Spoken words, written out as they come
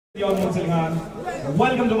Welcome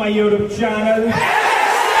to my YouTube channel.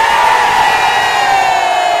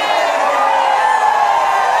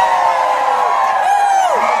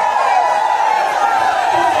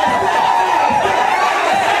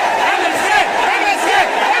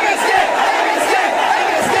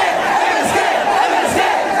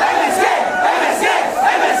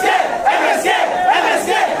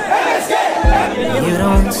 You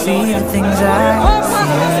don't see the things I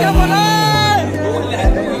see.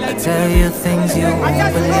 I tell you things you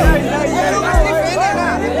won't believe.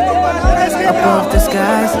 Above the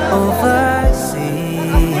skies overseas,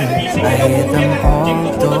 I hear them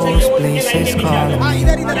all those places calling me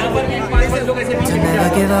to never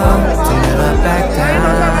give up, to never back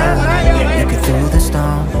down. You get through the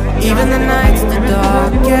storm, even the nights the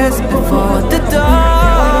darkest before the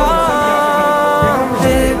dawn.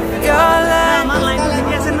 Live your life,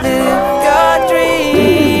 live your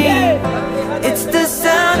dream. It's the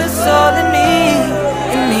sound that's all in me,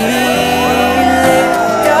 in me. Live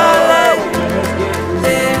your life,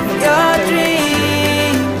 live your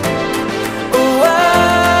dream. Oh, oh,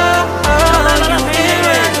 oh, you hear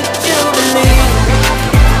it, you believe.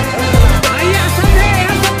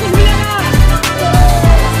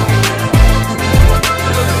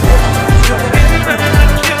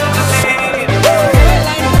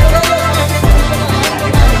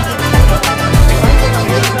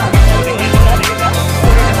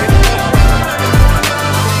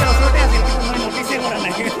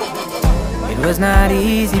 It was not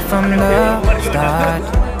easy from the start.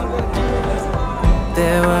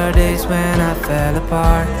 There were days when I fell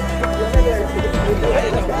apart.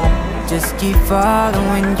 Just keep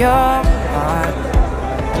following your heart.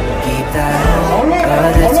 Keep that hope,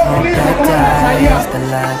 'cause it's hope that dies the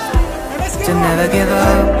last. To never give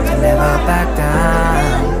up, to never back down.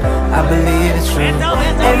 I believe it's true.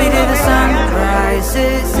 Every day the sun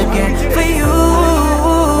rises again for you.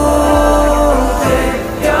 Live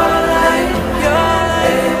your life,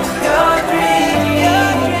 live your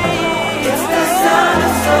dream. It's the sun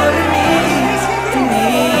that's all in me, in me.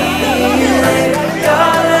 Live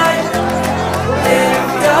your life, live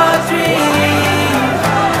your dream.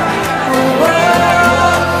 Oh, oh,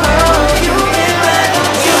 oh, you can let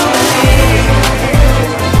you believe.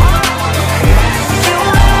 You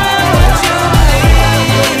are what you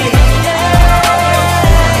believe.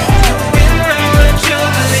 You can let what you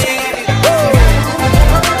believe.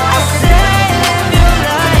 I say live your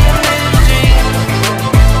life, live your dream.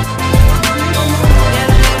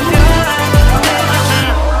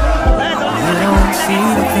 You don't see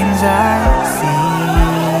the things I see.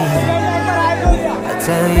 I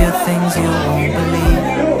tell you things you won't believe.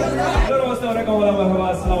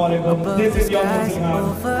 This is your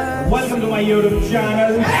Muslim. Welcome to my YouTube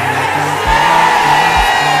channel.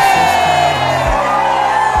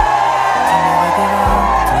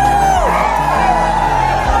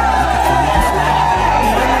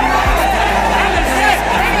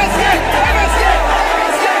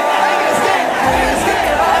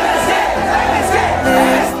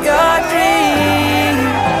 Live your dream.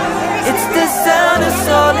 It's the sound that's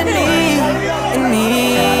all in me, in me.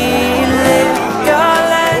 Live your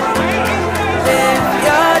life, live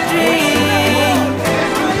your dream.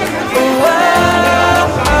 Oh, oh,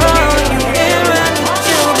 oh, you can run what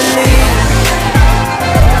you believe.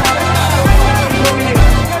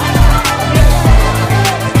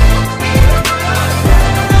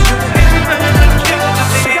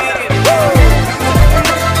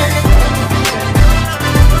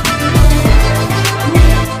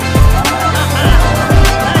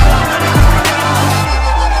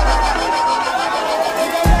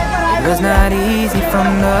 It was not easy from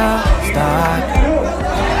the start.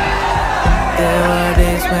 There were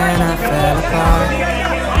days when I fell apart.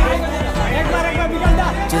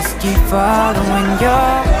 Just keep following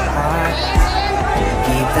your heart.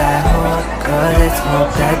 Keep that hope, 'cause it's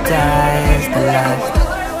hope that dies the last.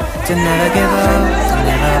 To never give up, to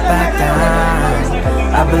never back down.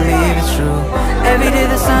 I believe it's true. Every day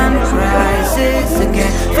the sun rises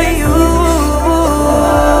again for you.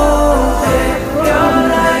 Live your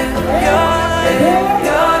life, live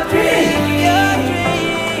your dream.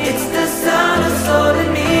 It's the sound that's all in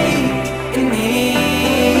me, in me.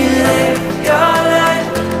 Live your life,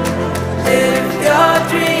 live your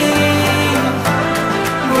dream.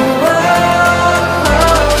 Oh, oh,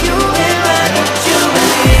 oh, you can let what you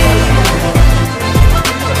believe.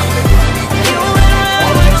 You can let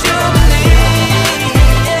what you believe.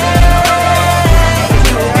 Yeah.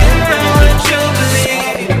 You can let what you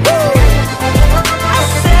believe.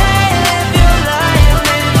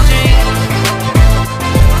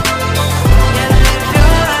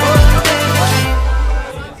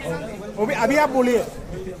 अभी आप बोलिए.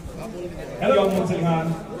 Hello, Musliman.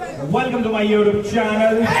 Welcome to my YouTube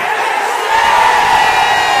channel.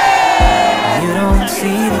 You don't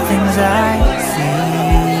see the things I see.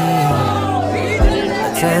 I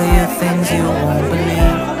tell you things you won't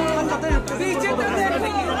believe.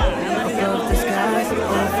 Above the skies,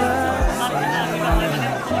 over the sea,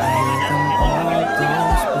 I hear them all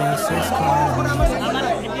those places calling me.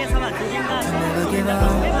 To never give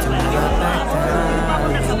up, to never back down.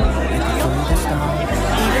 You can through the storm,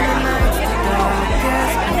 even the nights the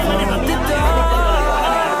darkest before the dawn.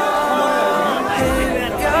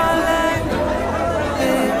 Live your life,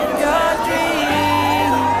 live your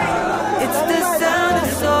dream. It's the sound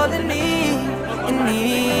that's all in me, in me.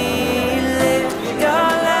 Live your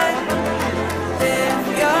life, live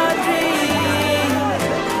your dream.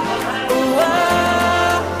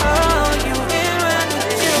 Oh, you can run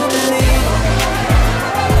what you believe.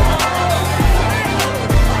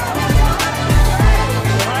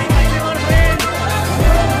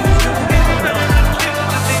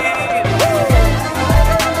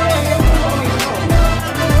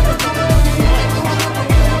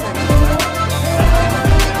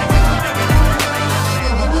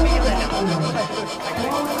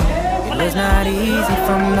 It was not easy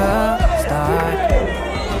from the start.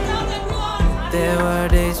 There were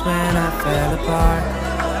days when I fell apart.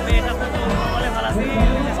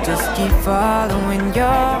 Just keep following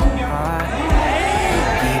your heart.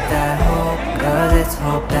 Keep that hope, 'cause it's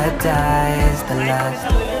hope that dies the last.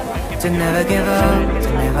 To never give up, to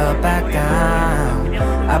never back down.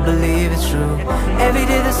 I believe it's true. Every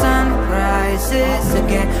day the sun rises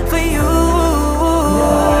again for you.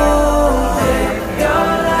 Live your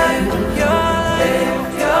life, live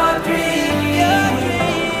your dream.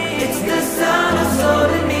 It's the sun that's all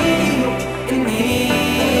in me, in me.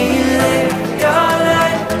 Live your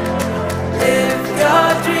life, live your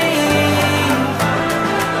dream.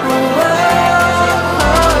 Oh,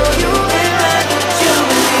 you can run what you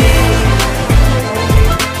believe.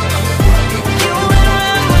 You can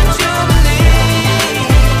run what you believe.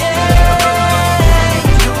 Yeah.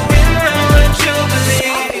 You can run what you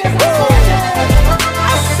believe.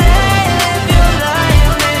 I say live your life,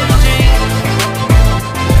 live your dream.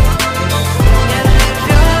 Yeah, live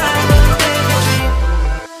your life, live your dream.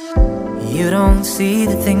 You don't see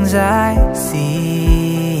the things I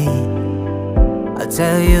see. I'll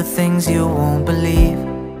tell you things you won't believe.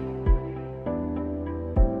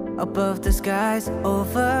 Above the skies,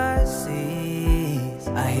 overseas,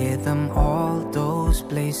 I hear them all, those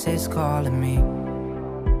places calling me.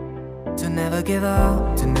 To never give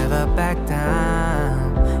up, to never back down.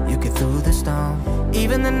 You get through the storm,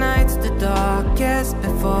 even the nights the darkest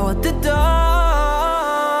before the dawn.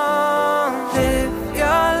 Live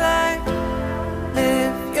your life,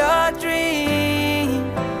 live your dream.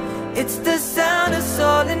 It's the